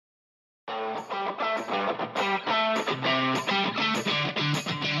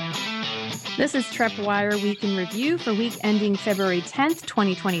This is TreppWire Week in Review for week ending February 10th,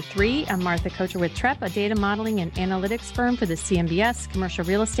 2023. I'm Martha Kocher with Trepp, a data modeling and analytics firm for the CMBS, commercial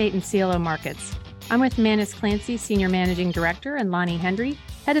real estate, and CLO markets. I'm with Manus Clancy, Senior Managing Director, and Lonnie Hendry,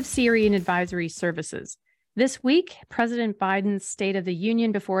 Head of CRE and Advisory Services. This week, President Biden's State of the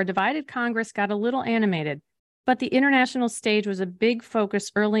Union before a divided Congress got a little animated, but the international stage was a big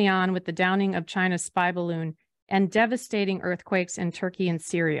focus early on with the downing of China's spy balloon and devastating earthquakes in Turkey and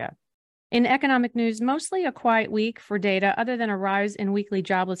Syria. In economic news, mostly a quiet week for data other than a rise in weekly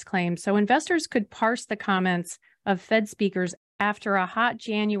jobless claims, so investors could parse the comments of Fed speakers after a hot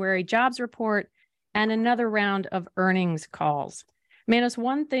January jobs report and another round of earnings calls. Manus,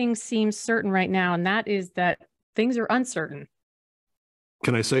 one thing seems certain right now, and that is that things are uncertain.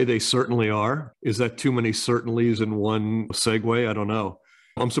 Can I say they certainly are? Is that too many certainties in one segue? I don't know.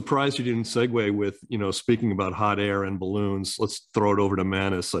 I'm surprised you didn't segue with, speaking about hot air and balloons. Let's throw it over to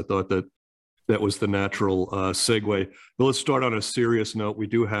Manus. I thought that was the natural segue. But let's start on a serious note. We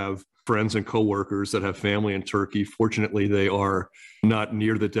do have friends and coworkers that have family in Turkey. Fortunately, they are not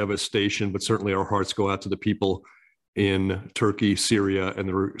near the devastation, but certainly our hearts go out to the people in Turkey, Syria, and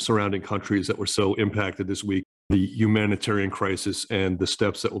the surrounding countries that were so impacted this week. The humanitarian crisis and the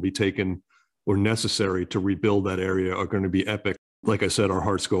steps that will be taken or necessary to rebuild that area are going to be epic. Like I said, our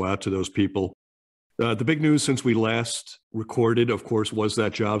hearts go out to those people. The big news since we last recorded, of course, was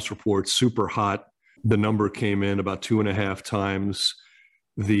that jobs report, super hot. The number came in about 2.5 times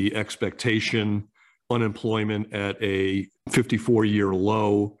the expectation. Unemployment at a 54-year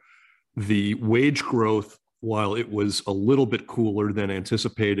low. The wage growth, while it was a little bit cooler than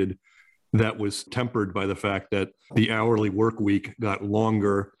anticipated, that was tempered by the fact that the hourly work week got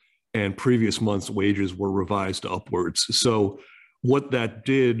longer and previous month's wages were revised upwards. So what that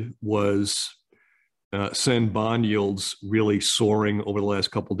did was send bond yields really soaring over the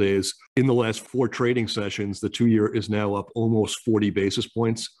last couple of days. In the last 4 trading sessions, the 2-year is now up almost 40 basis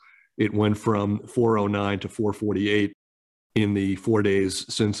points. It went from 409 to 448 in the 4 days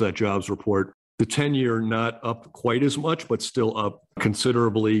since that jobs report. The 10-year not up quite as much, but still up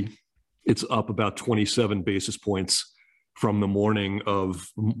considerably. It's up about 27 basis points from the morning of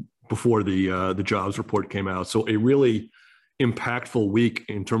before the jobs report came out. So a really impactful week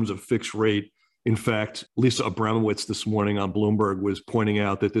in terms of fixed rate. In fact, Lisa Abramowitz this morning on Bloomberg was pointing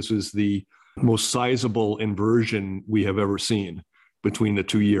out that this is the most sizable inversion we have ever seen between the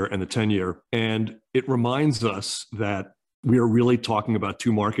 2-year and the 10-year. And it reminds us that we are really talking about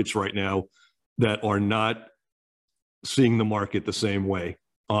 2 markets right now that are not seeing the market the same way.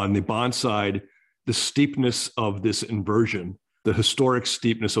 On the bond side, the steepness of this inversion, the historic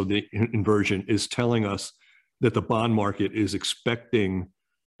steepness of the inversion is telling us that the bond market is expecting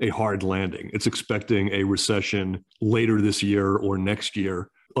a hard landing. It's expecting a recession later this year or next year.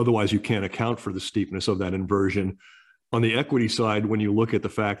 Otherwise, you can't account for the steepness of that inversion. On the equity side, when you look at the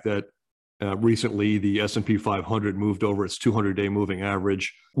fact that recently the S&P 500 moved over its 200-day moving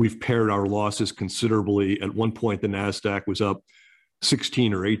average, we've pared our losses considerably. At one point, the NASDAQ was up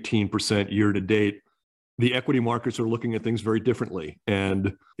 16 or 18% year to date. The equity markets are looking at things very differently.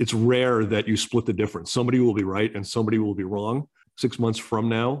 And it's rare that you split the difference. Somebody will be right and somebody will be wrong. 6 months from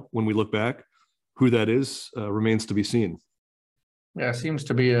now, when we look back, who that is remains to be seen. Yeah, it seems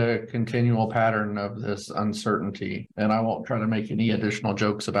to be a continual pattern of this uncertainty. And I won't try to make any additional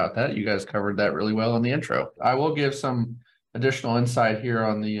jokes about that. You guys covered that really well in the intro. I will give some additional insight here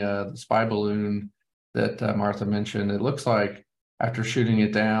on the spy balloon that Martha mentioned. It looks like after shooting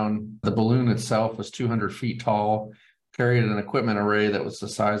it down, the balloon itself was 200 feet tall, carried an equipment array that was the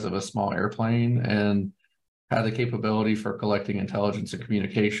size of a small airplane, and had the capability for collecting intelligence and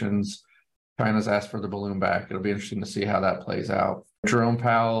communications. China's asked for the balloon back. It'll be interesting to see how that plays out. Jerome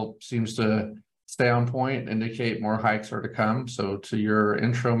Powell seems to stay on point, indicate more hikes are to come. So to your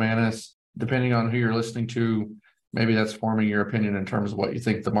intro, Manus, depending on who you're listening to, maybe that's forming your opinion in terms of what you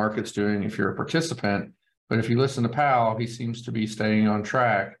think the market's doing if you're a participant. But if you listen to Powell, he seems to be staying on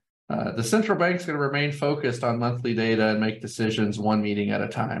track. The central bank's going to remain focused on monthly data and make decisions one meeting at a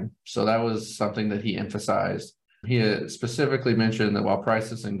time. So that was something that he emphasized. He had specifically mentioned that while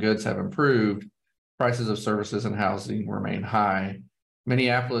prices and goods have improved, prices of services and housing remain high.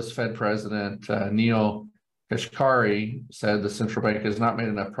 Minneapolis Fed President Neil Kashkari said the central bank has not made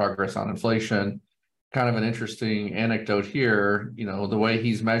enough progress on inflation. Kind of an interesting anecdote here, the way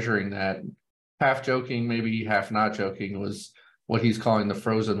he's measuring that, half joking, maybe half not joking, was what he's calling the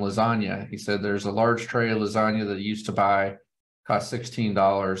frozen lasagna. He said there's a large tray of lasagna that he used to buy, cost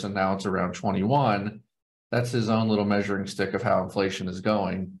 $16, and now it's around $21. That's his own little measuring stick of how inflation is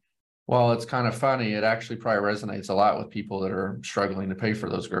going. Well, it's kind of funny. It actually probably resonates a lot with people that are struggling to pay for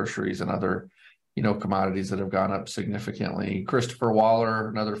those groceries and other, commodities that have gone up significantly. Christopher Waller,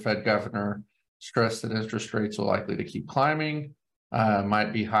 another Fed governor, stressed that interest rates will likely to keep climbing,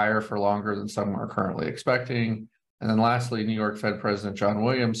 might be higher for longer than some are currently expecting. And then lastly, New York Fed President John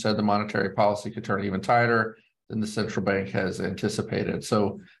Williams said the monetary policy could turn even tighter than the central bank has anticipated.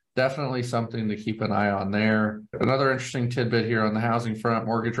 So definitely something to keep an eye on there. Another interesting tidbit here on the housing front,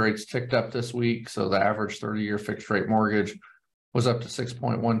 mortgage rates ticked up this week. So the average 30-year fixed rate mortgage was up to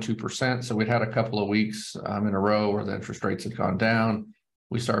 6.12%. So we'd had a couple of weeks in a row where the interest rates had gone down.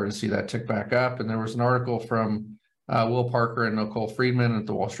 We started to see that tick back up. And there was an article from Will Parker and Nicole Friedman at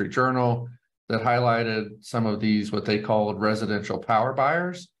the Wall Street Journal that highlighted some of these, what they called residential power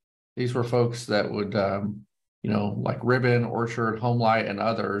buyers. These were folks that would like Ribbon, Orchard, HomeLight, and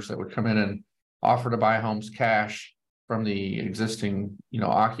others that would come in and offer to buy homes cash from the existing,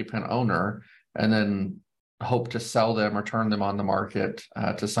 occupant owner, and then hope to sell them or turn them on the market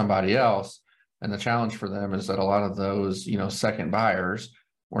to somebody else. And the challenge for them is that a lot of those, second buyers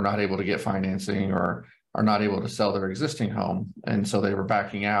were not able to get financing or are not able to sell their existing home. And so they were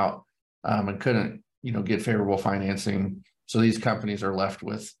backing out and couldn't, get favorable financing. So these companies are left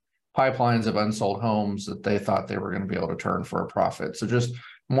with pipelines of unsold homes that they thought they were going to be able to turn for a profit. So just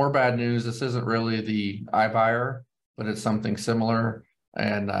more bad news. This isn't really the iBuyer, but it's something similar,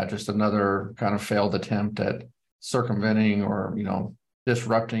 and just another kind of failed attempt at circumventing or,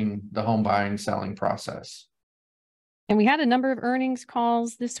 disrupting the home buying, selling process. And we had a number of earnings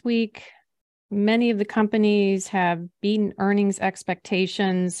calls this week. Many of the companies have beaten earnings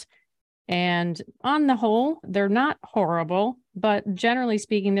expectations. And on the whole, they're not horrible, but generally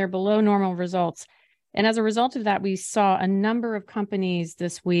speaking, they're below normal results. And as a result of that, we saw a number of companies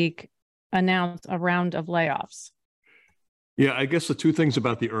this week announce a round of layoffs. Yeah, I guess the two things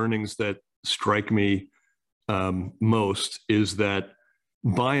about the earnings that strike me most is that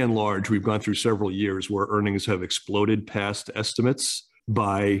by and large, we've gone through several years where earnings have exploded past estimates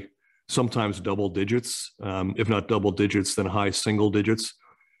by sometimes double digits, if not double digits, then high single digits.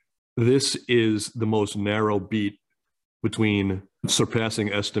 This is the most narrow beat between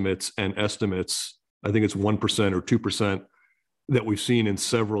surpassing estimates and estimates. I think it's 1% or 2% that we've seen in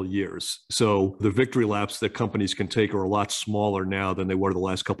several years. So the victory laps that companies can take are a lot smaller now than they were the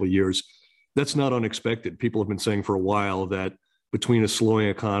last couple of years. That's not unexpected. People have been saying for a while that between a slowing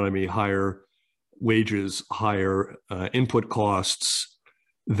economy, higher wages, higher input costs,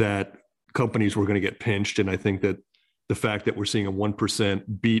 that companies were going to get pinched. And I think that the fact that we're seeing a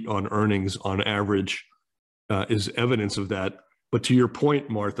 1% beat on earnings on average is evidence of that. But to your point,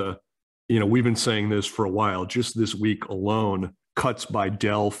 Martha, we've been saying this for a while. Just this week alone, cuts by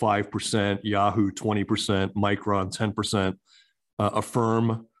Dell 5%, Yahoo 20%, Micron 10%,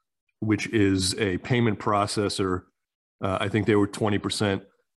 Affirm, which is a payment processor, I think they were 20%,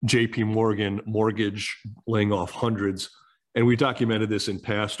 JP Morgan mortgage laying off hundreds. And we documented this in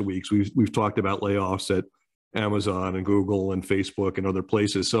past weeks. We've talked about layoffs at Amazon and Google and Facebook and other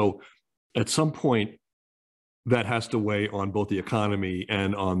places. So at some point, that has to weigh on both the economy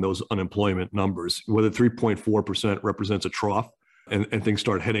and on those unemployment numbers. Whether 3.4% represents a trough and things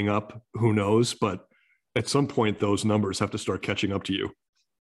start heading up, who knows? But at some point, those numbers have to start catching up to you.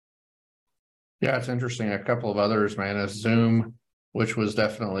 Yeah, it's interesting. A couple of others, man, is Zoom, which was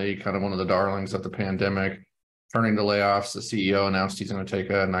definitely kind of one of the darlings of the pandemic, turning to layoffs. The CEO announced he's going to take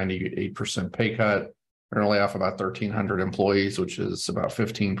a 98% pay cut. They're going to lay off about 1,300 employees, which is about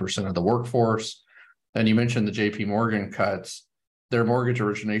 15% of the workforce. And you mentioned the JP Morgan cuts. Their mortgage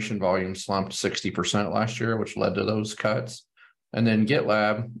origination volume slumped 60% last year, which led to those cuts. And then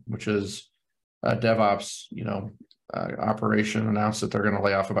GitLab, which is a DevOps, operation, announced that they're going to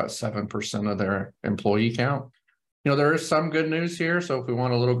lay off about 7% of their employee count. There is some good news here. So if we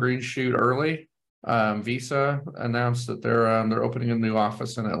want a little green shoot early, Visa announced that they're opening a new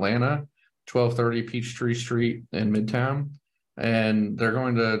office in Atlanta, 1230 Peachtree Street in Midtown, and they're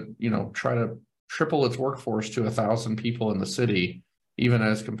going to, try to triple its workforce to 1,000 people in the city, even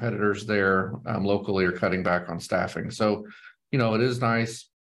as competitors there locally are cutting back on staffing. So, it is nice,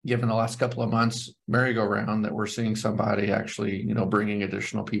 given the last couple of months merry-go-round, that we're seeing somebody actually, bringing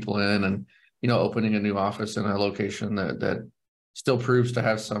additional people in and, opening a new office in a location that still proves to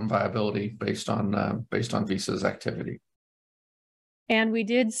have some viability based on Visa's activity. And we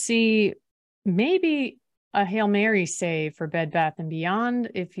did see maybe a Hail Mary save for Bed Bath &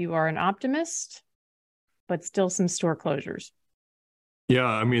 Beyond if you are an optimist, but still some store closures. Yeah,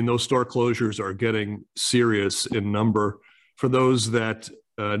 I mean, those store closures are getting serious in number. For those that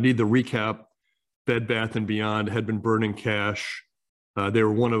need the recap, Bed Bath & Beyond had been burning cash They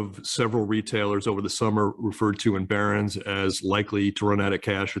were one of several retailers over the summer referred to in Barron's as likely to run out of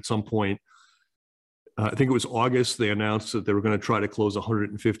cash at some point. I think it was August, they announced that they were going to try to close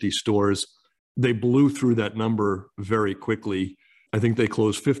 150 stores. They blew through that number very quickly. I think they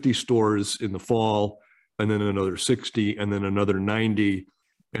closed 50 stores in the fall, and then another 60, and then another 90,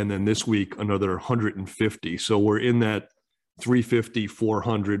 and then this week another 150. So we're in that 350,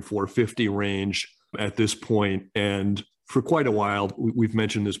 400, 450 range at this point. And for quite a while, we've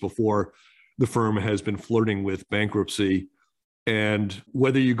mentioned this before, the firm has been flirting with bankruptcy. And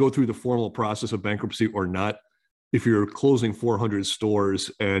whether you go through the formal process of bankruptcy or not, if you're closing 400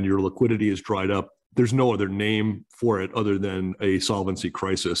 stores and your liquidity is dried up, there's no other name for it other than a solvency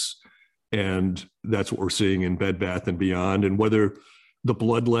crisis. And that's what we're seeing in Bed Bath & Beyond. And whether the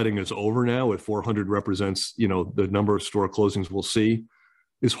bloodletting is over now at 400 represents, the number of store closings we'll see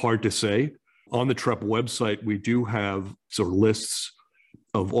is hard to say. On the Trepp website, we do have sort of lists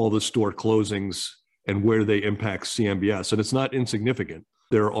of all the store closings and where they impact CMBS. And it's not insignificant.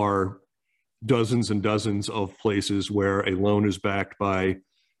 There are dozens and dozens of places where a loan is backed by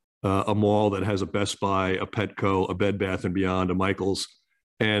a mall that has a Best Buy, a Petco, a Bed Bath & Beyond, a Michael's.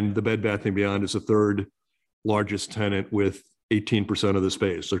 And the Bed Bath & Beyond is the third largest tenant with 18% of the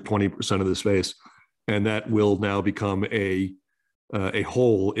space or 20% of the space. And that will now become a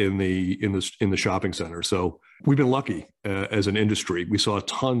hole in the shopping center. So we've been lucky as an industry. We saw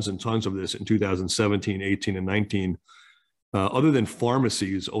tons and tons of this in 2017, 18, and 19. Other than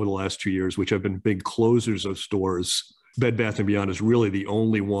pharmacies over the last 2 years, which have been big closers of stores, Bed Bath & Beyond is really the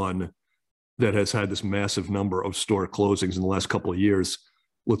only one that has had this massive number of store closings in the last couple of years.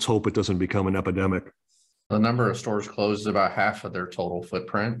 Let's hope it doesn't become an epidemic. The number of stores closed is about half of their total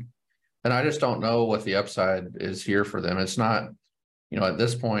footprint. And I just don't know what the upside is here for them. It's not, at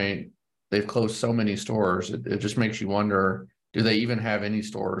this point, they've closed so many stores. It just makes you wonder, do they even have any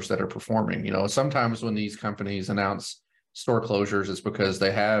stores that are performing? Sometimes when these companies announce store closures, it's because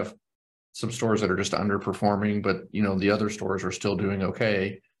they have some stores that are just underperforming, but the other stores are still doing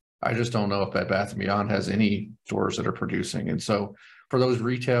okay. I just don't know if Bed Bath & Beyond has any stores that are producing. And so for those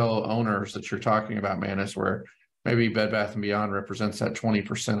retail owners that you're talking about, Manus, where maybe Bed Bath & Beyond represents that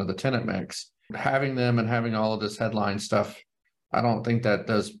 20% of the tenant mix, having them and having all of this headline stuff, I don't think that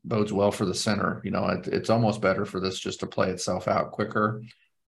bodes well for the center. It's almost better for this just to play itself out quicker,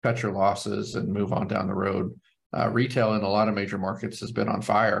 cut your losses, and move on down the road. Retail in a lot of major markets has been on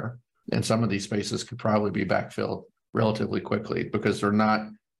fire, and some of these spaces could probably be backfilled relatively quickly because they're not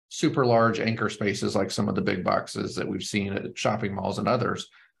super large anchor spaces like some of the big boxes that we've seen at shopping malls and others.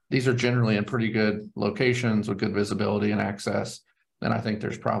 These are generally in pretty good locations with good visibility and access. And I think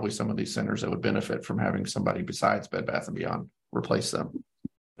there's probably some of these centers that would benefit from having somebody besides Bed Bath & Beyond replace them.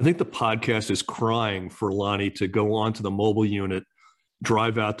 I think the podcast is crying for Lonnie to go onto the mobile unit,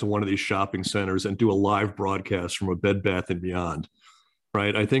 drive out to one of these shopping centers and do a live broadcast from a Bed Bath & Beyond,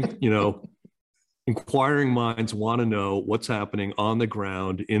 right? I think, inquiring minds want to know what's happening on the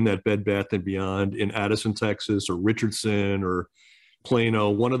ground in that Bed Bath & Beyond in Addison, Texas, or Richardson, or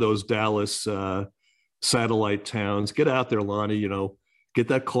Plano, one of those Dallas satellite towns. Get out there, Lonnie, get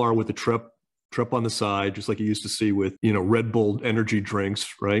that car with the Trepp on the side, just like you used to see with, Red Bull energy drinks,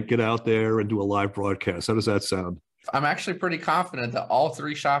 right? Get out there and do a live broadcast. How does that sound? I'm actually pretty confident that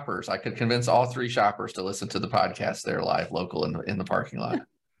I could convince all three shoppers to listen to the podcast there live, local in the parking lot.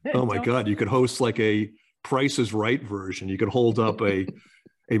 Oh my God, you could host like a Price is Right version. You could hold up a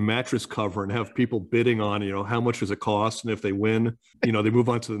mattress cover and have people bidding on, how much does it cost? And if they win, they move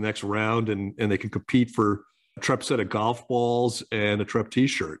on to the next round and they can compete for a Trepp set of golf balls and a Trepp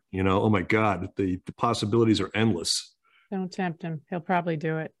t-shirt. Oh my God, the possibilities are endless. Don't tempt him. He'll probably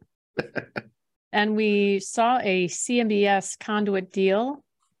do it. And we saw a CMBS conduit deal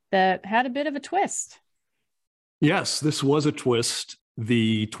that had a bit of a twist. Yes, this was a twist.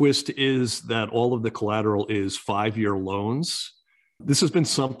 The twist is that all of the collateral is 5-year loans. This has been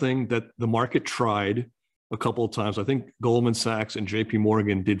something that the market tried a couple of times. I think Goldman Sachs and JP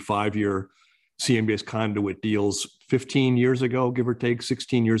Morgan did 5-year CMBS conduit deals 15 years ago, give or take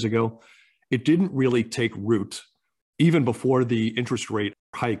 16 years ago. It didn't really take root. Even before the interest rate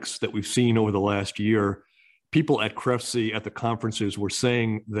hikes that we've seen over the last year, people at CREFC at the conferences were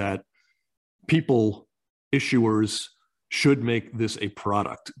saying that issuers should make this a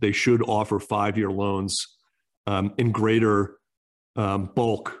product. They should offer 5-year loans in greater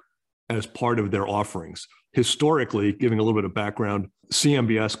bulk as part of their offerings. Historically, giving a little bit of background,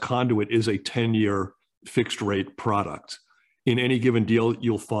 CMBS conduit is a 10-year fixed rate product. In any given deal,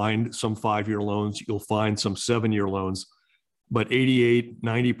 you'll find some 5-year loans, you'll find some 7-year loans, but 88,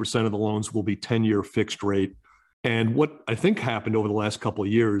 90% of the loans will be 10-year fixed rate. And what I think happened over the last couple of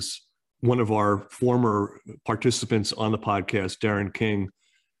years, one of our former participants on the podcast, Darren King,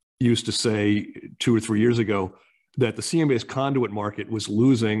 used to say 2 or 3 years ago that the CMBS conduit market was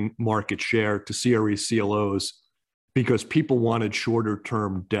losing market share to CRE CLOs because people wanted shorter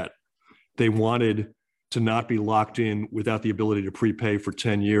term debt. They wanted to not be locked in without the ability to prepay for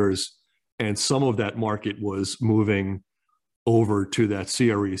 10 years. And some of that market was moving over to that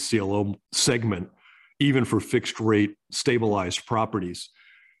CRE CLO segment, even for fixed rate stabilized properties.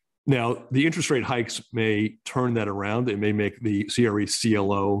 Now, the interest rate hikes may turn that around. It may make the CRE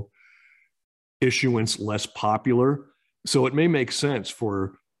CLO issuance less popular. So it may make sense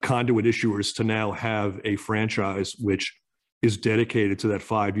for conduit issuers to now have a franchise which is dedicated to that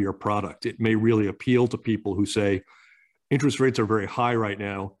 5-year product. It may really appeal to people who say, interest rates are very high right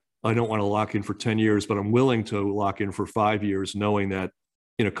now. I don't want to lock in for 10 years, but I'm willing to lock in for 5 years, knowing that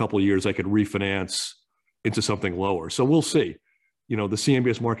in a couple of years I could refinance into something lower. So we'll see. The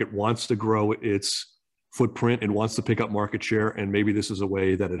CMBS market wants to grow its footprint and wants to pick up market share, and maybe this is a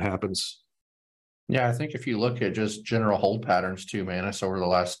way that it happens. Yeah, I think if you look at just general hold patterns too, Manus, over the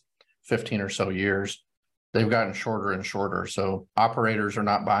last 15 or so years, they've gotten shorter and shorter. So operators are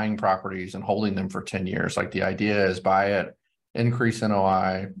not buying properties and holding them for 10 years. Like the idea is buy it, increase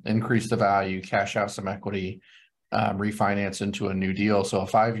NOI, increase the value, cash out some equity, refinance into a new deal. So a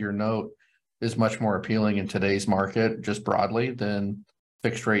 5-year note is much more appealing in today's market, just broadly, than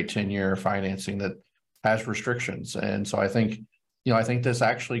fixed rate 10-year financing that has restrictions. And so I think this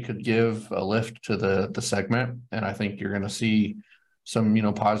actually could give a lift to the segment. And I think you're going to see some,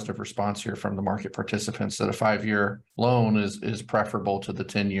 positive response here from the market participants that a 5-year loan is preferable to the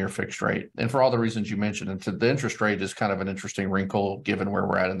 10-year fixed rate. And for all the reasons you mentioned, and the interest rate is kind of an interesting wrinkle given where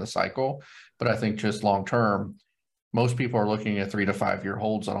we're at in the cycle. But I think just long term, most people are looking at 3 to 5 year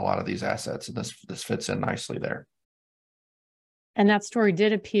holds on a lot of these assets, and this fits in nicely there. And that story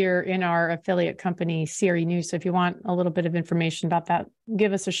did appear in our affiliate company, CRE News. So if you want a little bit of information about that,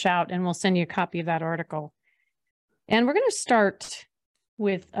 give us a shout and we'll send you a copy of that article. And we're going to start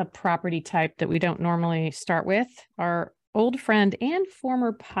with a property type that we don't normally start with. Our old friend and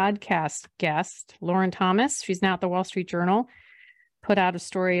former podcast guest, Lauren Thomas, she's now at the Wall Street Journal, put out a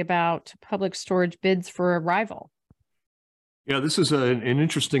story about Public Storage bids for Arrival. Yeah, this is an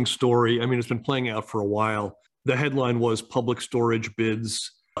interesting story. I mean, it's been playing out for a while. The headline was Public Storage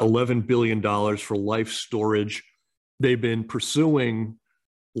bids $11 billion for Life Storage. They've been pursuing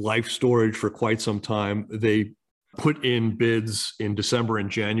Life Storage for quite some time. They put in bids in December and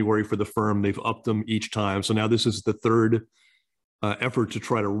January for the firm. They've upped them each time. So now this is the third effort to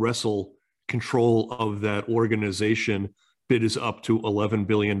try to wrestle control of that organization. Bid is up to $11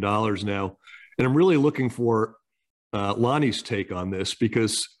 billion now. And I'm really looking for Lonnie's take on this,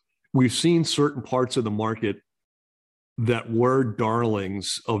 because we've seen certain parts of the market that were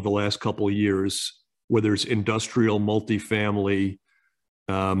darlings of the last couple of years, whether it's industrial, multifamily,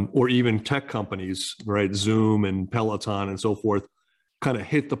 or even tech companies, right? Zoom and Peloton and so forth, kind of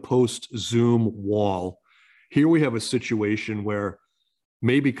hit the post-Zoom wall. Here we have a situation where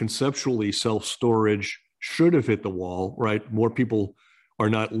maybe conceptually self-storage should have hit the wall, right? More people are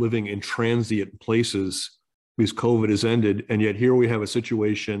not living in transient places because COVID has ended. And yet here we have a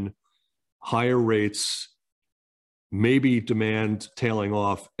situation, higher rates, maybe demand tailing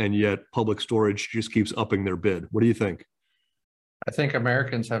off, and yet Public Storage just keeps upping their bid. What do you think? I think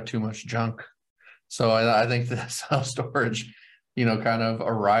Americans have too much junk. So I think the self-storage, kind of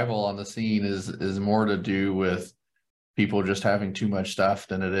arrival on the scene is more to do with people just having too much stuff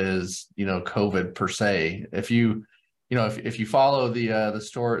than it is, COVID per se. If you follow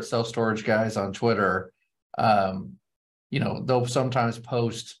the self-storage guys on Twitter, they'll sometimes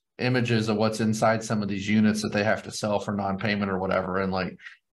post images of what's inside some of these units that they have to sell for non-payment or whatever. And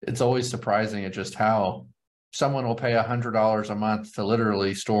it's always surprising at just how someone will pay $100 a month to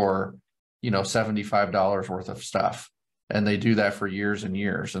literally store, $75 worth of stuff. And they do that for years and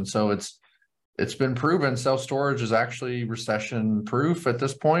years. And so it's been proven self-storage is actually recession proof at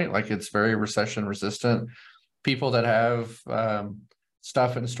this point. It's very recession resistant. People that have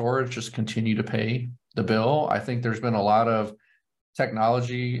stuff in storage just continue to pay the bill. I think there's been a lot of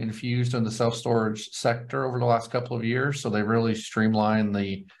technology infused in the self-storage sector over the last couple of years. So they really streamlined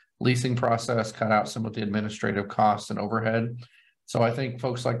the leasing process, cut out some of the administrative costs and overhead. So I think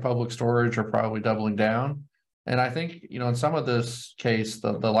folks like Public Storage are probably doubling down. And I think, in some of this case,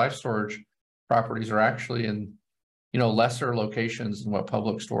 the Life Storage properties are actually in, lesser locations than what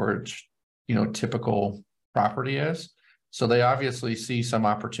Public Storage, typical property is. So they obviously see some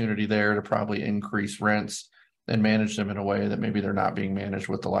opportunity there to probably increase rents and manage them in a way that maybe they're not being managed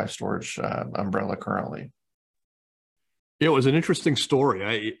with the Life Storage umbrella currently. Yeah, it was an interesting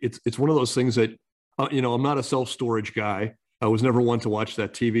story. It's one of those things that, I'm not a self-storage guy. I was never one to watch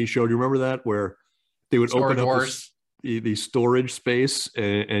that TV show. Do you remember that, where they would Storage open up Wars. the storage space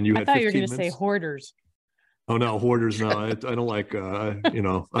and you I had thought you were 15 going to say minutes? hoarders. Oh no, hoarders. No, I don't like. I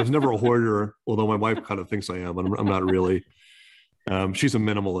was never a hoarder. Although my wife kind of thinks I am, and I'm not really. She's a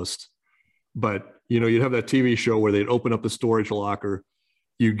minimalist, but you'd have that TV show where they'd open up the storage locker,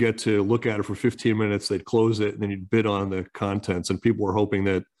 you'd get to look at it for 15 minutes, they'd close it, and then you'd bid on the contents, and people were hoping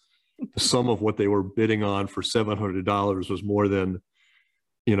that the sum of what they were bidding on for $700 was more than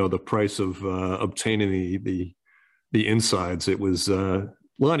the price of obtaining the insides. It was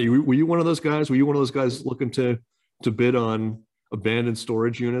Lonnie, were you one of those guys? Were you one of those guys looking to bid on abandoned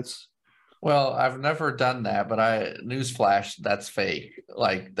storage units? Well, I've never done that, but newsflash, that's fake.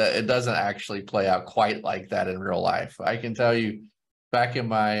 Like that, it doesn't actually play out quite like that in real life. I can tell you, back in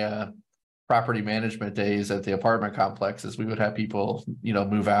my property management days at the apartment complexes, we would have people,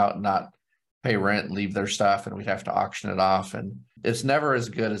 move out and not pay rent and leave their stuff, and we'd have to auction it off. And it's never as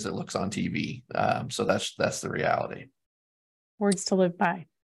good as it looks on TV. So that's the reality. Words to live by.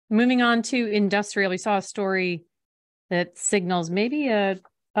 Moving on to industrial, we saw a story that signals maybe a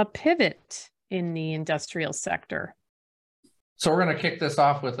pivot in the industrial sector. So we're going to kick this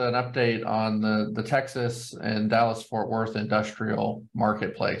off with an update on the Texas and Dallas-Fort Worth industrial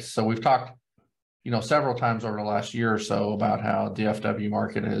marketplace. So we've talked, several times over the last year or so about how DFW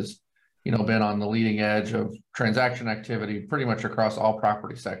market has, been on the leading edge of transaction activity pretty much across all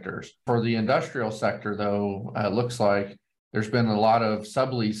property sectors. For the industrial sector, though, it looks like there's been a lot of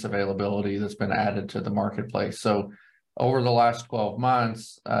sublease availability that's been added to the marketplace. So over the last 12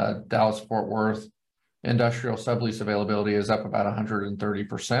 months, Dallas-Fort Worth industrial sublease availability is up about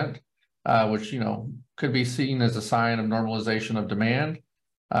 130%, which, could be seen as a sign of normalization of demand,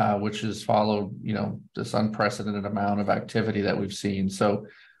 which has followed, this unprecedented amount of activity that we've seen. So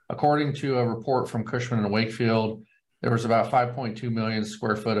according to a report from Cushman & Wakefield, there was about 5.2 million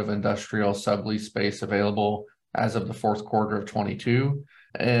square foot of industrial sublease space available as of the fourth quarter of 22.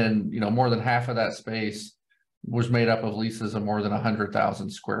 And, more than half of that space was made up of leases of more than 100,000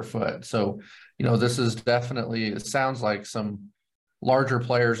 square foot. So, this is definitely, it sounds like some larger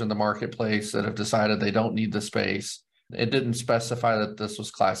players in the marketplace that have decided they don't need the space. It didn't specify that this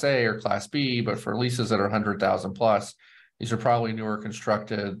was Class A or Class B, but for leases that are 100,000 plus, these are probably newer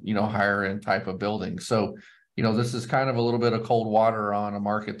constructed, higher end type of buildings. So, this is kind of a little bit of cold water on a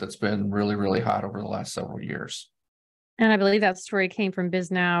market that's been really, really hot over the last several years. And I believe that story came from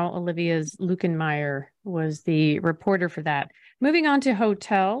BizNow. Olivia's Lukenmeyer was the reporter for that. Moving on to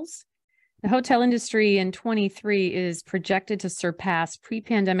hotels. The hotel industry in 23 is projected to surpass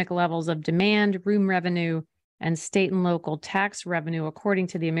pre-pandemic levels of demand, room revenue, and state and local tax revenue, according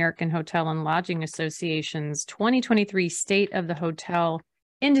to the American Hotel and Lodging Association's 2023 State of the Hotel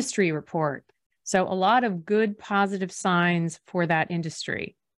Industry Report. So a lot of good, positive signs for that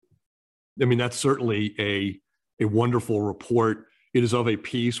industry. I mean, that's certainly a wonderful report. It is of a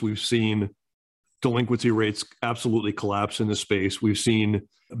piece. We've seen delinquency rates absolutely collapse in the space. We've seen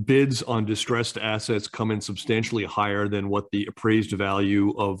bids on distressed assets come in substantially higher than what the appraised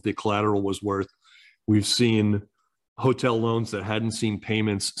value of the collateral was worth. We've seen hotel loans that hadn't seen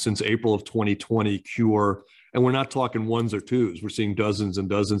payments since April of 2020 cure. And we're not talking ones or twos. We're seeing dozens and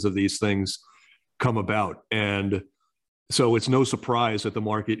dozens of these things come about. And so it's no surprise that the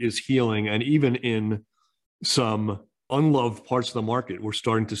market is healing. And even in some unloved parts of the market, we're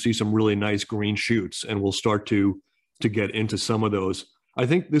starting to see some really nice green shoots, and we'll start to get into some of those. I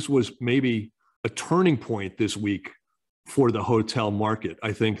think this was maybe a turning point this week for the hotel market.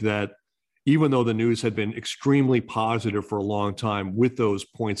 I think that even though the news had been extremely positive for a long time with those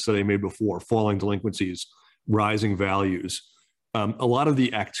points that I made before, falling delinquencies, rising values, a lot of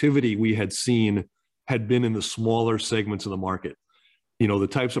the activity we had seen had been in the smaller segments of the market. The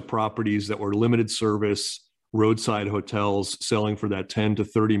types of properties that were limited service, roadside hotels selling for that $10 to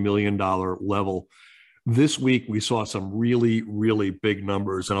 $30 million level. This week, we saw some really, really big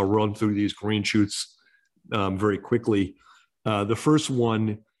numbers, and I'll run through these green shoots very quickly. The first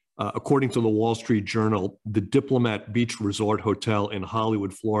one, according to the Wall Street Journal, the Diplomat Beach Resort Hotel in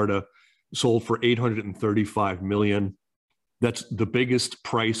Hollywood, Florida, sold for $835 million. That's the biggest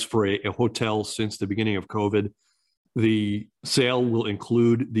price for a hotel since the beginning of COVID. The sale will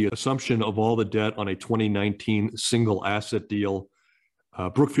include the assumption of all the debt on a 2019 single asset deal.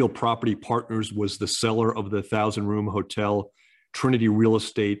 Brookfield Property Partners was the seller of the 1,000-room hotel. Trinity Real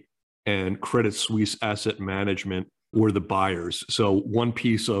Estate and Credit Suisse Asset Management were the buyers. So one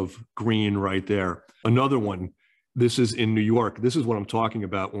piece of green right there. Another one, this is in New York. This is what I'm talking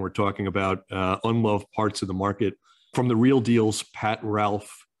about when we're talking about unloved parts of the market. From the Real Deal's Pat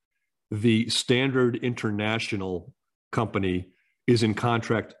Ralph, the Standard International company is in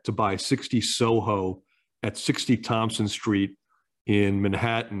contract to buy 60 Soho at 60 Thompson Street in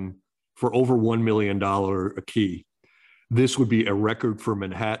Manhattan for over $1 million a key. This would be a record for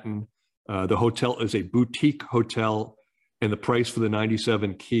Manhattan. The hotel is a boutique hotel, and the price for the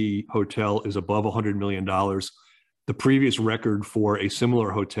 97 key hotel is above $100 million. The previous record for a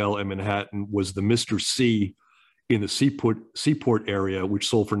similar hotel in Manhattan was the Mr. C in the Seaport area, which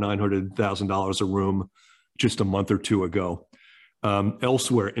sold for $900,000 a room just a month or two ago.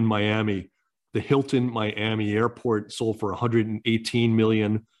 Elsewhere in Miami, the Hilton Miami Airport sold for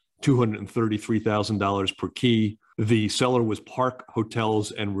 $118,233,000 per key. The seller was Park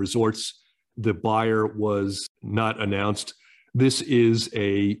Hotels and Resorts. The buyer was not announced. This is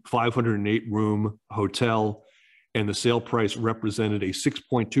a 508-room hotel, and the sale price represented a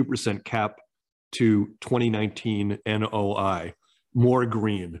 6.2% cap to 2019 NOI. More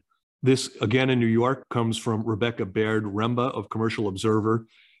green. This, again in New York, comes from Rebecca Baird Remba of Commercial Observer.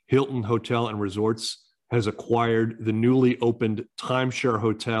 Hilton Hotel and Resorts has acquired the newly opened timeshare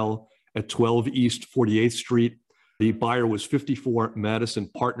hotel at 12 East 48th Street. The buyer was 54 Madison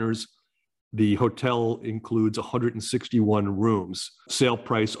Partners. The hotel includes 161 rooms. Sale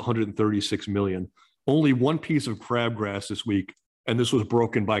price $136 million. Only one piece of crabgrass this week, and this was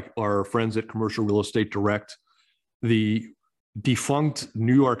broken by our friends at Commercial Real Estate Direct. The defunct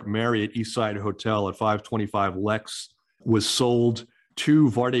New York Marriott Eastside Hotel at 525 Lex was sold to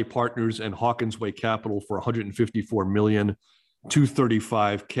Varde Partners and Hawkins Way Capital for $154 million,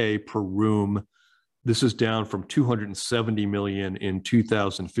 $235K per room. This is down from $270 million in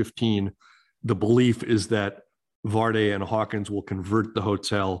 2015. The belief is that Varde and Hawkins will convert the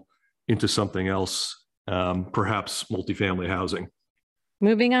hotel into something else, perhaps multifamily housing.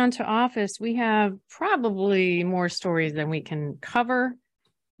 Moving on to office, we have probably more stories than we can cover,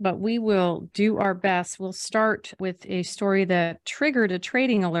 but we will do our best. We'll start with a story that triggered a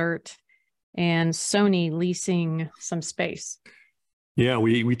trading alert and Sony leasing some space. Yeah,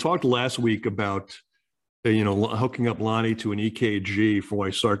 we talked last week about hooking up Lonnie to an EKG before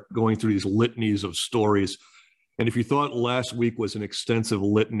I start going through these litanies of stories. And if you thought last week was an extensive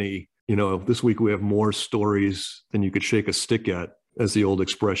litany, this week we have more stories than you could shake a stick at, as the old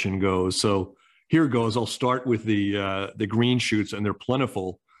expression goes. So here goes. I'll start with the green shoots, and they're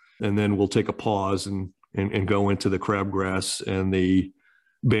plentiful, and then we'll take a pause and go into the crabgrass and the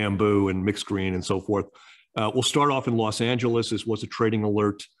bamboo and mixed green and so forth. We'll start off in Los Angeles. This was a trading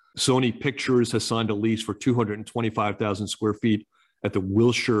alert. Sony Pictures has signed a lease for 225,000 square feet at the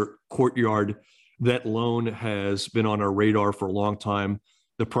Wilshire Courtyard. That loan has been on our radar for a long time.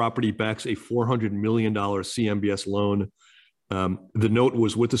 The property backs a $400 million CMBS loan. The note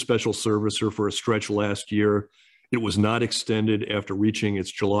was with the special servicer for a stretch last year. It was not extended after reaching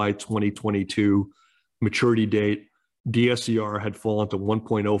its July 2022 maturity date. DSCR had fallen to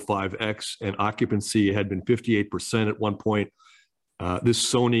 1.05x, and occupancy had been 58% at one point. This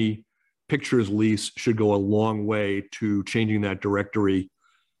Sony Pictures lease should go a long way to changing that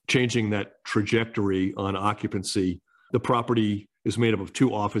trajectory on occupancy. The property is made up of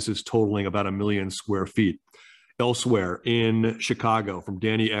two offices totaling about 1 million square feet. Elsewhere in Chicago, from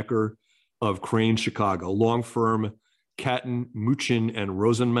Danny Ecker of Crane Chicago, long firm Catton, Muchin, and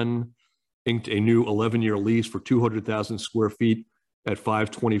Rosenman inked a new 11-year lease for 200,000 square feet at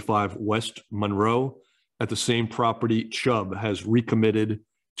 525 West Monroe. At the same property, Chubb has recommitted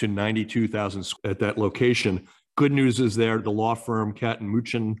to 92,000 at that location. Good news is the law firm Catton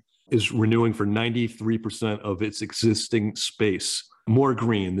Muchin is renewing for 93% of its existing space. More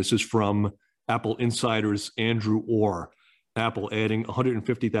green. This is from Apple Insider's Andrew Orr. Apple adding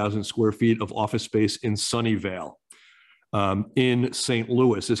 150,000 square feet of office space in Sunnyvale. In St.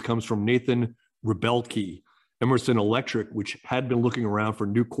 Louis, this comes from Nathan Rebelke. Emerson Electric, which had been looking around for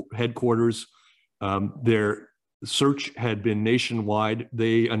new headquarters. Their search had been nationwide.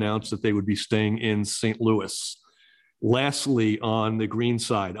 They announced that they would be staying in St. Louis. Lastly, on the green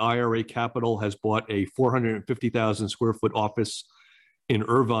side, IRA Capital has bought a 450,000 square foot office in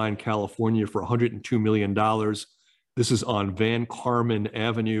Irvine, California for $102 million. This is on Van Carmen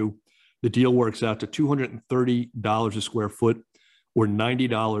Avenue. The deal works out to $230 a square foot or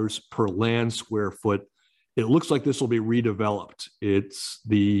 $90 per land square foot. It looks like this will be redeveloped. It's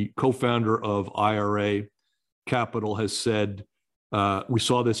the co-founder of IRA Capital has said, we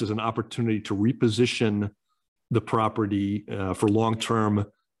saw this as an opportunity to reposition the property for long-term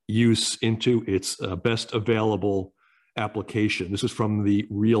use into its best available application. This is from the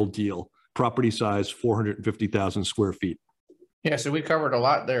Real Deal. Property size, 450,000 square feet. Yeah, so we covered a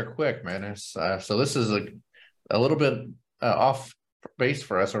lot there quick, man. So this is a little bit off base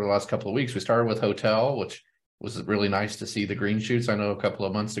for us over the last couple of weeks. We started with hotel, which was really nice to see the green shoots. I know a couple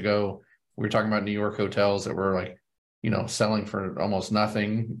of months ago, we were talking about New York hotels that were like, selling for almost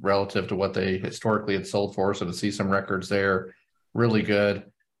nothing relative to what they historically had sold for. So to see some records there, really good.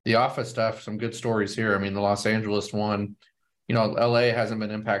 The office stuff, some good stories here. I mean, the Los Angeles one, LA hasn't been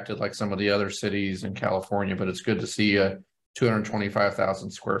impacted like some of the other cities in California, but it's good to see a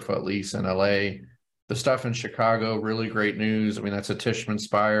 225,000 square foot lease in LA. The stuff in Chicago, really great news. I mean, that's a Tishman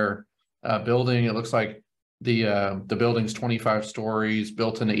Speyer building. It looks like the building's 25 stories,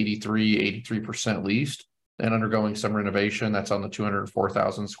 built in 83% leased and undergoing some renovation. That's on the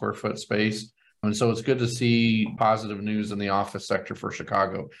 204,000 square foot space. And so it's good to see positive news in the office sector for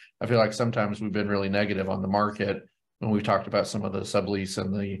Chicago. I feel like sometimes we've been really negative on the market when we've talked about some of the sublease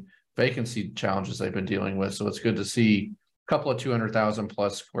and the vacancy challenges they've been dealing with. So it's good to see a couple of 200,000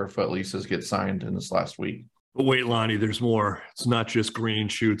 plus square foot leases get signed in this last week. But wait, Lonnie, there's more. It's not just green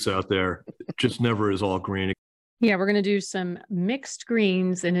shoots out there. It just never is all green. Yeah, we're going to do some mixed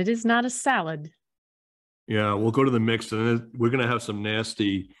greens, and it is not a salad. Yeah, we'll go to the mixed, and we're going to have some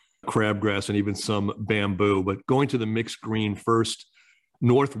nasty crabgrass and even some bamboo. But going to the mixed green first,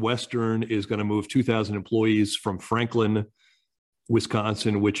 Northwestern is going to move 2,000 employees from Franklin,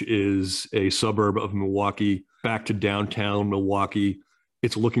 Wisconsin, which is a suburb of Milwaukee, back to downtown Milwaukee.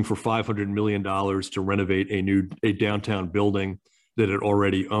 It's looking for $500 million to renovate a downtown building that it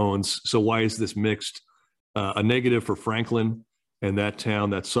already owns. So why is this mixed? A negative for Franklin and that town,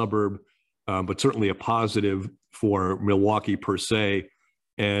 that suburb, but certainly a positive for Milwaukee per se.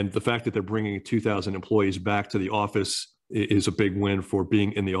 And the fact that they're bringing 2,000 employees back to the office is a big win for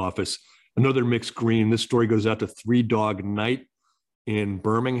being in the office. Another mixed green. This story goes out to Three Dog Night in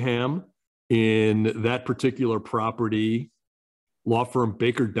Birmingham. In that particular property, law firm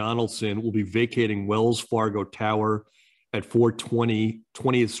Baker Donaldson will be vacating Wells Fargo Tower at 420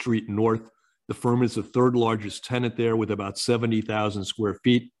 20th Street North. The firm is the third largest tenant there with about 70,000 square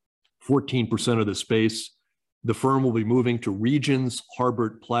feet, 14% of the space. The firm will be moving to Regions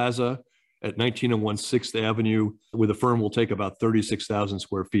Harbert Plaza at 1901 6th Avenue, where the firm will take about 36,000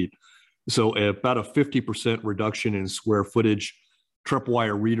 square feet. So about a 50% reduction in square footage.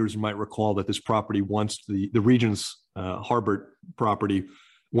 Trepwire readers might recall that this property once, the Regions Harbert property,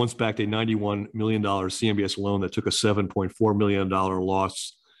 once backed a $91 million CMBS loan that took a $7.4 million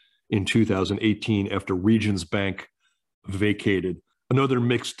loss in 2018 after Regions Bank vacated. Another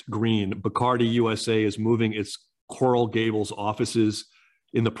mixed green, Bacardi USA is moving its Coral Gables offices.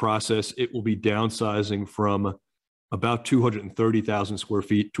 In the process, it will be downsizing from about 230,000 square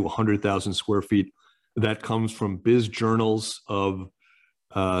feet to 100,000 square feet. That comes from Biz Journals of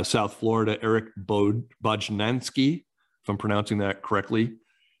South Florida, Eric Bojnansky, if I'm pronouncing that correctly.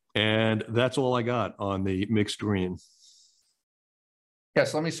 And that's all I got on the mixed green.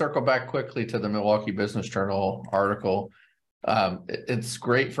 Yes, let me circle back quickly to the Milwaukee Business Journal article. It's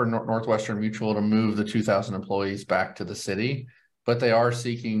great for Northwestern Mutual to move the 2,000 employees back to the city, but they are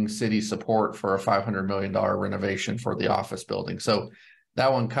seeking city support for a $500 million renovation for the office building. So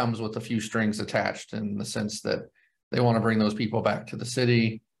that one comes with a few strings attached in the sense that they want to bring those people back to the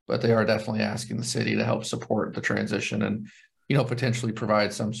city, but they are definitely asking the city to help support the transition and, potentially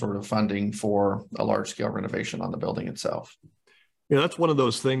provide some sort of funding for a large scale renovation on the building itself. Yeah, that's one of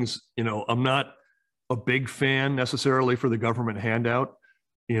those things, I'm not a big fan necessarily for the government handout.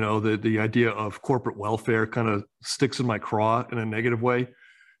 The idea of corporate welfare kind of sticks in my craw in a negative way.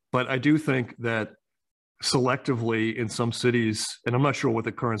 But I do think that selectively in some cities, and I'm not sure what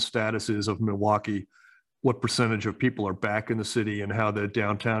the current status is of Milwaukee, what percentage of people are back in the city and how the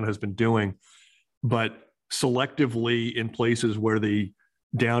downtown has been doing. But selectively in places where the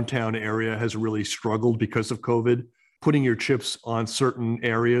downtown area has really struggled because of COVID, putting your chips on certain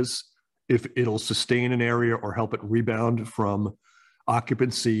areas, if it'll sustain an area or help it rebound from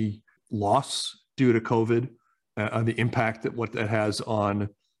occupancy loss due to COVID, the impact that what that has on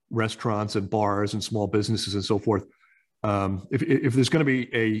restaurants and bars and small businesses and so forth. If there's going to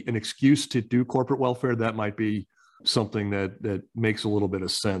be an excuse to do corporate welfare, that might be something that makes a little bit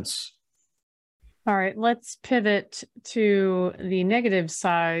of sense. All right, let's pivot to the negative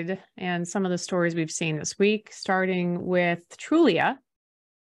side and some of the stories we've seen this week, starting with Trulia.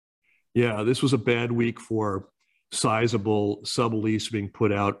 Yeah, this was a bad week for sizable sublease being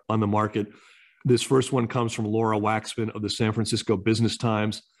put out on the market. This first one comes from Laura Waxman of the San Francisco Business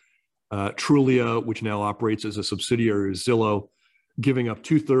Times. Trulia, which now operates as a subsidiary of Zillow, giving up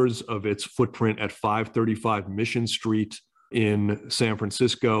 2/3 of its footprint at 535 Mission Street in San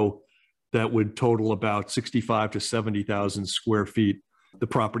Francisco. That would total about 65 to 70,000 square feet. The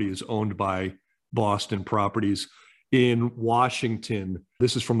property is owned by Boston properties. In Washington,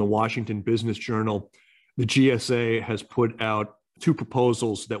 this is from the Washington Business Journal, the GSA has put out 2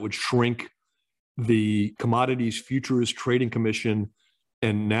 proposals that would shrink the Commodities Futures Trading Commission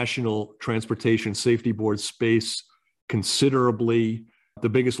and National Transportation Safety Board space considerably. The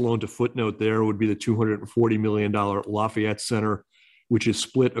biggest loan to footnote there would be the $240 million Lafayette Center, which is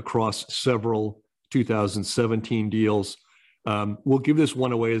split across several 2017 deals. We'll give this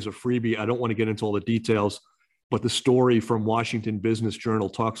one away as a freebie. I don't want to get into all the details, but the story from Washington Business Journal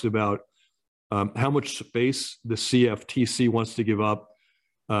talks about how much space the CFTC wants to give up,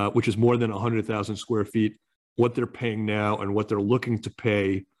 which is more than 100,000 square feet, what they're paying now and what they're looking to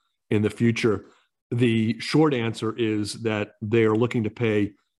pay in the future. The short answer is that they are looking to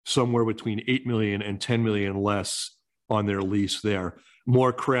pay somewhere between $8 million and $10 million less on their lease there.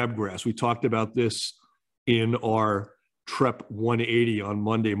 More crabgrass. We talked about this in our TREP 180 on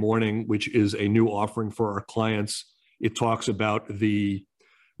Monday morning, which is a new offering for our clients. It talks about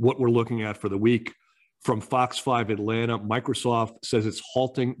what we're looking at for the week. From Fox 5 Atlanta, Microsoft says it's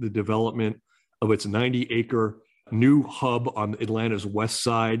halting the development of its 90-acre new hub on Atlanta's west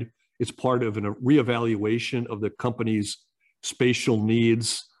side. It's part of a reevaluation of the company's spatial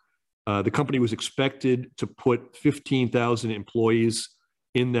needs. The company was expected to put 15,000 employees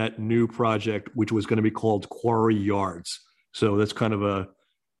in that new project, which was going to be called Quarry Yards. So that's kind of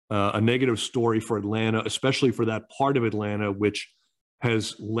a negative story for Atlanta, especially for that part of Atlanta, which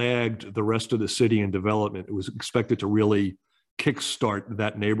has lagged the rest of the city in development. It was expected to really kickstart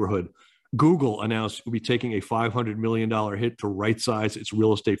that neighborhood. Google announced it would be taking a $500 million hit to right-size its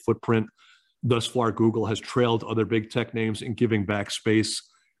real estate footprint. Thus far, Google has trailed other big tech names in giving back space.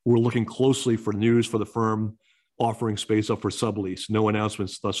 We're looking closely for news for the firm offering space up for sublease. No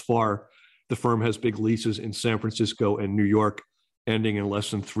announcements thus far. The firm has big leases in San Francisco and New York, ending in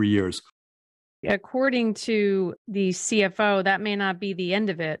less than 3 years. According to the CFO, that may not be the end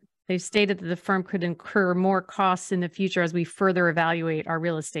of it. They've stated that the firm could incur more costs in the future as we further evaluate our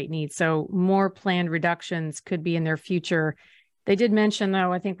real estate needs. So more planned reductions could be in their future. They did mention,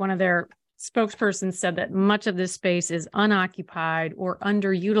 though, I think one of their spokespersons said that much of this space is unoccupied or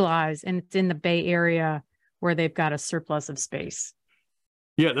underutilized, and it's in the Bay Area where they've got a surplus of space.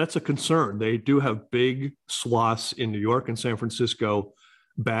 Yeah, that's a concern. They do have big swaths in New York and San Francisco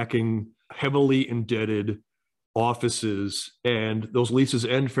backing heavily indebted offices, and those leases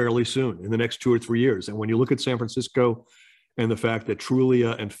end fairly soon in the next 2 or 3 years. And when you look at San Francisco and the fact that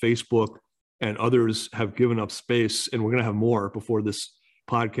Trulia and Facebook and others have given up space, and we're going to have more before this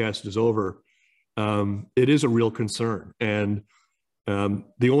podcast is over, it is a real concern. And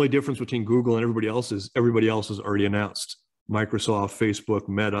the only difference between Google and everybody else is everybody else has already announced. Microsoft, Facebook,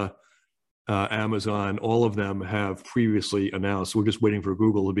 Meta, Amazon, all of them have previously announced. We're just waiting for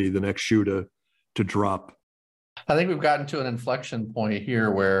Google to be the next shoe to drop. I think we've gotten to an inflection point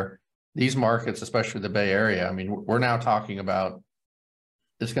here where these markets, especially the Bay Area, I mean, we're now talking about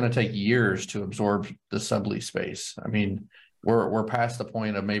it's going to take years to absorb the sublease space. I mean, we're past the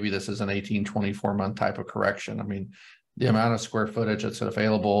point of maybe this is an 18, 24-month type of correction. I mean, the amount of square footage that's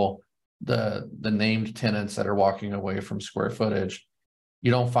available, the named tenants that are walking away from square footage,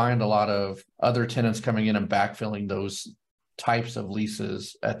 you don't find a lot of other tenants coming in and backfilling those types of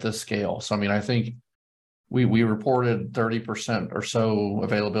leases at this scale. So, I mean, I think we reported 30% or so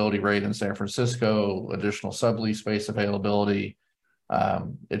availability rate in San Francisco, additional sublease space availability.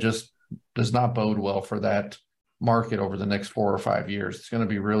 It just does not bode well for that market over the next 4 or 5 years. It's going to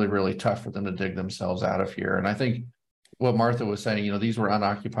be really, really tough for them to dig themselves out of here. And I think what Martha was saying, you know, these were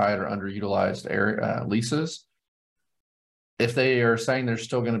unoccupied or underutilized leases. If they are saying there's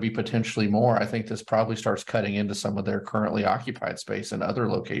still going to be potentially more, I think this probably starts cutting into some of their currently occupied space in other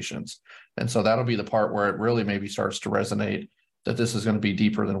locations. And so that'll be the part where it really maybe starts to resonate that this is going to be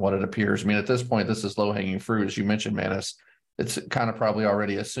deeper than what it appears. I mean, at this point, this is low-hanging fruit. As you mentioned, Manus, it's kind of probably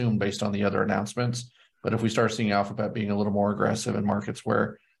already assumed based on the other announcements. But if we start seeing Alphabet being a little more aggressive in markets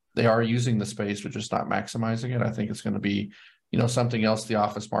where they are using the space but just not maximizing it, I think it's going to be, you know, something else the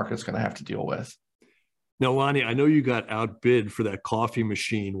office market's going to have to deal with. Now, Lonnie, I know you got outbid for that coffee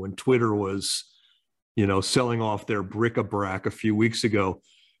machine when Twitter was, you know, selling off their bric-a-brac a few weeks ago,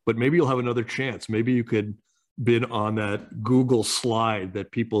 but maybe you'll have another chance. Maybe you could bid on that Google slide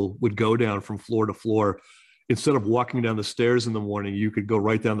that people would go down from floor to floor. Instead of walking down the stairs in the morning, you could go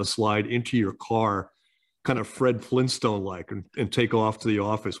right down the slide into your car, kind of Fred Flintstone-like, and take off to the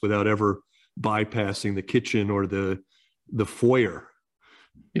office without ever bypassing the kitchen or the foyer.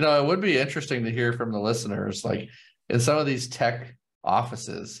 You know, it would be interesting to hear from the listeners, like in some of these tech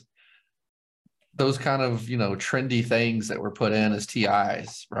offices, those kind of, you know, trendy things that were put in as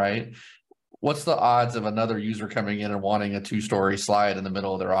TIs, right? what's the odds of another user coming in and wanting a 2-story slide in the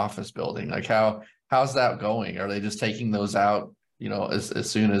middle of their office building? Like how's that going? Are they just taking those out, as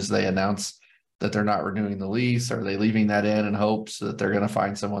soon as they announce that they're not renewing the lease? Are they leaving that in hopes that they're going to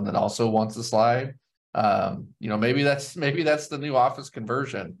find someone that also wants a slide? Maybe that's the new office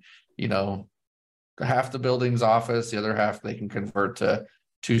conversion. Half the building's office, the other half they can convert to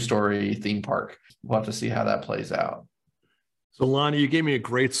 2-story theme park. We'll have to see how that plays out. So Lonnie, you gave me a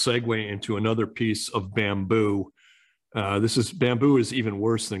great segue into another piece of bamboo. Bamboo is even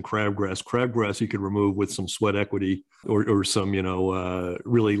worse than crabgrass. Crabgrass you could remove with some sweat equity or some,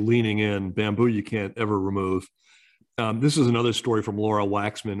 really leaning in. Bamboo you can't ever remove. This is another story from Laura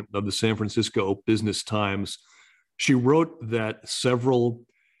Waxman of the San Francisco Business Times. She wrote that several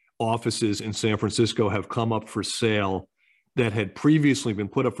offices in San Francisco have come up for sale that had previously been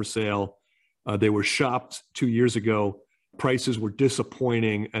put up for sale. They were shopped 2 years ago. Prices were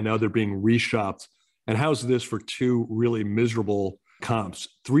disappointing, and now they're being reshopped. And how's this for two really miserable comps?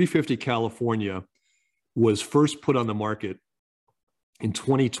 350 California was first put on the market in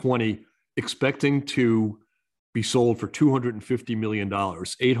 2020, expecting to be sold for $250 million,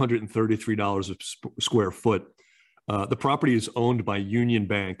 $833 a square foot. The property is owned by Union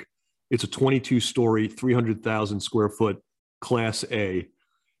Bank. It's a 22-story, 300,000 square foot Class A.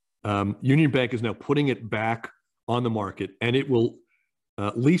 Union Bank is now putting it back on the market, and it will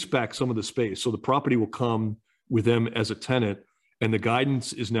lease back some of the space. So the property will come with them as a tenant, and the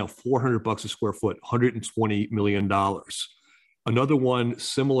guidance is now $400 a square foot, $120 million. Another one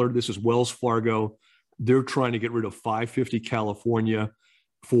similar, this is Wells Fargo. They're trying to get rid of 550 California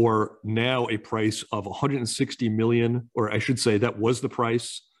for now a price of $160 million, or I should say that was the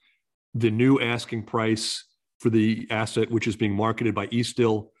price. The new asking price for the asset, which is being marketed by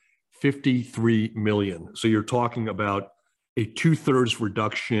Eastdil, $53 million. So you're talking about a 2/3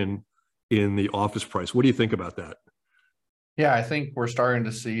 reduction in the office price. What do you think about that? Yeah, I think we're starting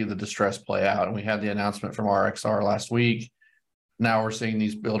to see the distress play out. And we had the announcement from RXR last week. Now we're seeing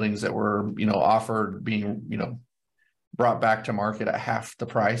these buildings that were, offered being, brought back to market at half the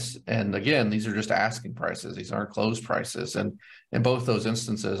price. And again, these are just asking prices. These aren't closed prices. And in both those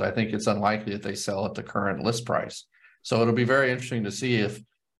instances, I think it's unlikely that they sell at the current list price. So it'll be very interesting to see if,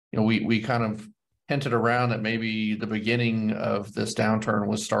 we kind of hinted around that maybe the beginning of this downturn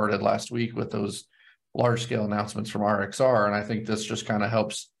was started last week with those large scale announcements from RXR. And I think this just kind of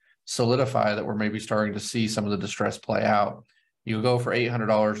helps solidify that we're maybe starting to see some of the distress play out. You go for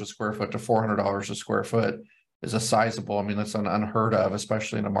 $800 a square foot to $400 a square foot is a sizable, that's an unheard of,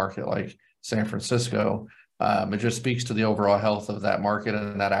 especially in a market like San Francisco. It just speaks to the overall health of that market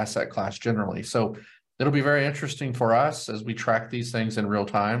and that asset class generally. So it'll be very interesting for us as we track these things in real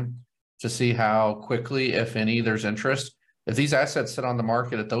time to see how quickly, if any, there's interest. If these assets sit on the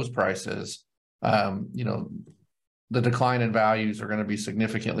market at those prices, the decline in values are going to be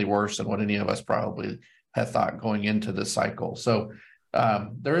significantly worse than what any of us probably had thought going into this cycle. So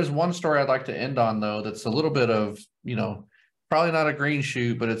there is one story I'd like to end on, though, that's a little bit of, probably not a green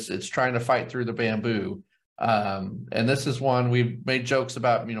shoot, but it's trying to fight through the bamboo. And this is one we've made jokes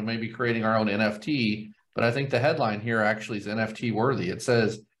about, maybe creating our own NFT, but I think the headline here actually is NFT worthy. It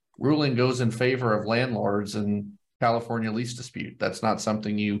says, ruling goes in favor of landlords in California lease dispute. That's not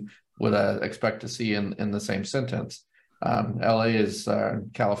something you would expect to see in the same sentence.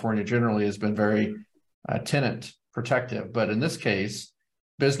 California generally has been very tenant protective, but in this case,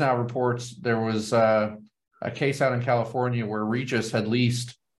 Bisnow reports there was a case out in California where Regus had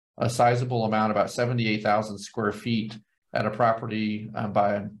leased a sizable amount, about 78,000 square feet, at a property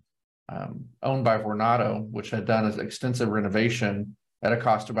owned by Vornado, which had done an extensive renovation at a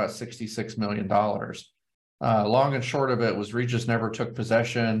cost of about $66 million. Long and short of it was Regus never took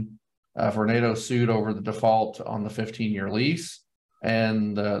possession. Vornado sued over the default on the 15-year lease,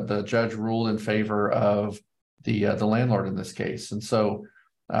 and the judge ruled in favor of the landlord in this case. And so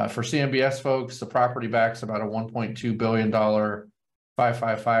for CMBS folks, the property backs about a $1.2 billion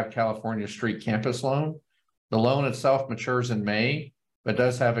 555 California Street campus loan. The loan itself matures in May, but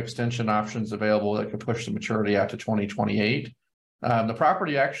does have extension options available that could push the maturity out to 2028. The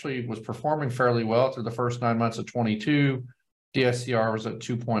property actually was performing fairly well through the first 9 months of 22. DSCR was at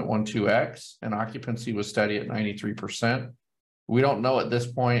 2.12x, and occupancy was steady at 93%. We don't know at this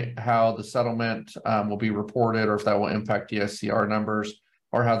point how the settlement will be reported, or if that will impact DSCR numbers,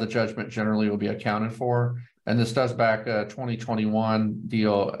 or how the judgment generally will be accounted for. And this does back a 2021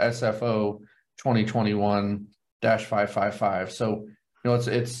 deal, SFO 2021-555. So,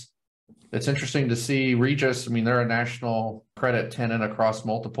 it's interesting to see Regus. They're a national credit tenant across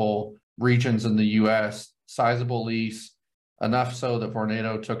multiple regions in the U.S., sizable lease. enough so that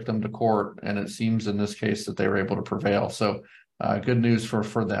Vornado took them to court, and it seems in this case that they were able to prevail. So good news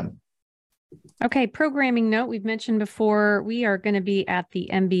for them. Okay, programming note, we've mentioned before, we are going to be at the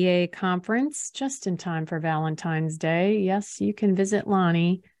MBA conference just in time for Valentine's Day. Yes, you can visit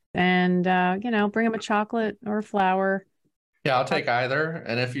Lonnie and, bring him a chocolate or a flower. Yeah, I'll take either.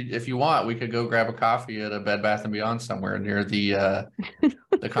 And if you want, we could go grab a coffee at a Bed Bath & Beyond somewhere near the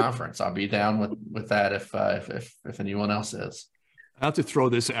the conference. I'll be down with that if anyone else is. I have to throw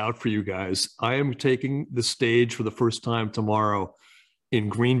this out for you guys. I am taking the stage for the first time tomorrow in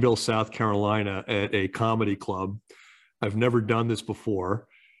Greenville, South Carolina at a comedy club. I've never done this before.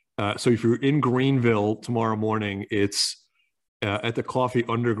 So if you're in Greenville tomorrow morning, it's at the Coffee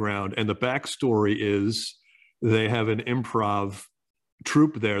Underground. And the backstory is they have an improv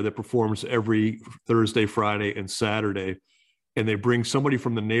troupe there that performs every Thursday, Friday, and Saturday. And they bring somebody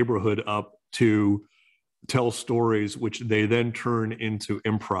from the neighborhood up to tell stories, which they then turn into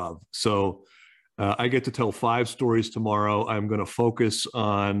improv. So I get to tell 5 stories tomorrow. I'm going to focus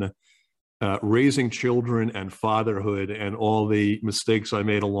on raising children and fatherhood and all the mistakes I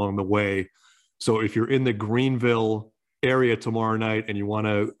made along the way. So if you're in the Greenville area tomorrow night and you want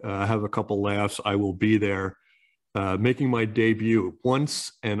to have a couple laughs, I will be there making my debut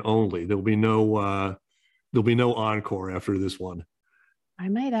once and only. There'll be no encore after this one. I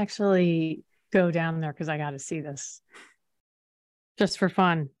might actually go down there because I got to see this just for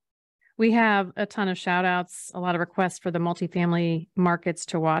fun. We have a ton of shout outs, a lot of requests for the multifamily markets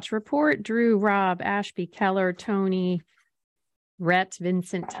to watch report. Drew, Rob, Ashby, Keller, Tony, Rhett,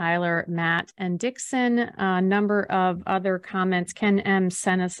 Vincent, Tyler, Matt, and Dixon. A number of other comments. Ken M.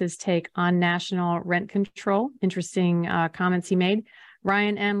 sent us his take on national rent control. Interesting comments he made.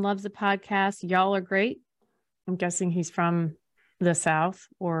 Ryan M. loves the podcast. Y'all are great. I'm guessing he's from the South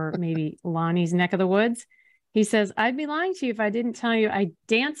or maybe Lonnie's neck of the woods. He says, I'd be lying to you if I didn't tell you I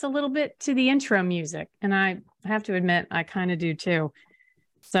dance a little bit to the intro music. And I have to admit, I kind of do too.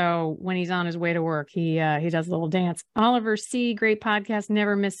 So when he's on his way to work, he does a little dance. Oliver C., great podcast,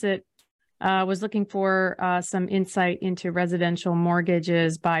 never miss it. Was looking for some insight into residential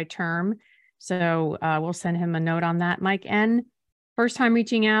mortgages by term. So we'll send him a note on that. Mike N., first time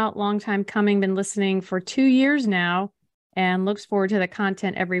reaching out, long time coming, been listening for 2 years now and looks forward to the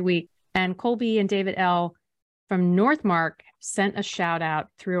content every week. And Colby and David L. from Northmark sent a shout out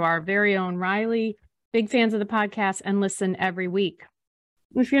through our very own Riley. Big fans of the podcast and listen every week.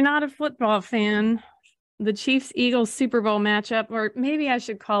 If you're not a football fan, the Chiefs-Eagles Super Bowl matchup, or maybe I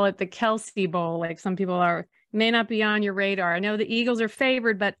should call it the Kelsey Bowl, like some people are, may not be on your radar. I know the Eagles are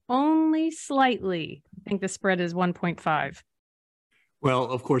favored, but only slightly. I think the spread is 1.5. Well,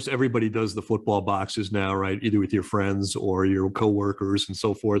 of course, everybody does the football boxes now, right? Either with your friends or your coworkers and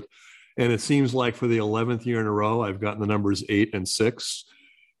so forth. And it seems like for the 11th year in a row, I've gotten the numbers 8 and 6.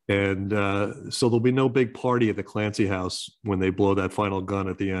 And so there'll be no big party at the Clancy house when they blow that final gun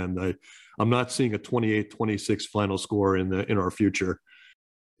at the end. I'm not seeing a 28-26 final score in our future.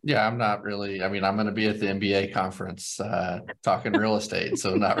 Yeah, I'm not really. I mean, I'm going to be at the NBA conference talking real estate,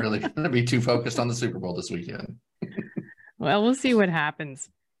 so not really going to be too focused on the Super Bowl this weekend. Well, we'll see what happens.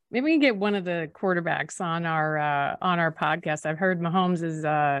 Maybe we can get one of the quarterbacks on our podcast. I've heard Mahomes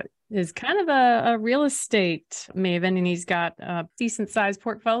is kind of a real estate maven, and he's got a decent sized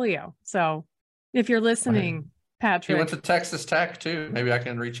portfolio. So if you're listening, Patrick. He went to Texas Tech too. Maybe I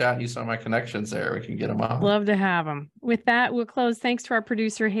can reach out and use some of my connections there. We can get him on. Love to have him. With that, we'll close. Thanks to our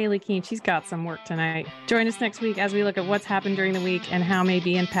producer, Haley Keene. She's got some work tonight. Join us next week as we look at what's happened during the week and how it may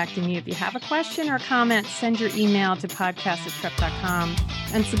be impacting you. If you have a question or comment, send your email to podcast@trepp.com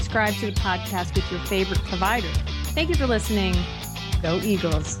and subscribe to the podcast with your favorite provider. Thank you for listening. Go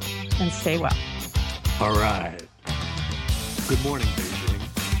Eagles and stay well. All right. Good morning, baby.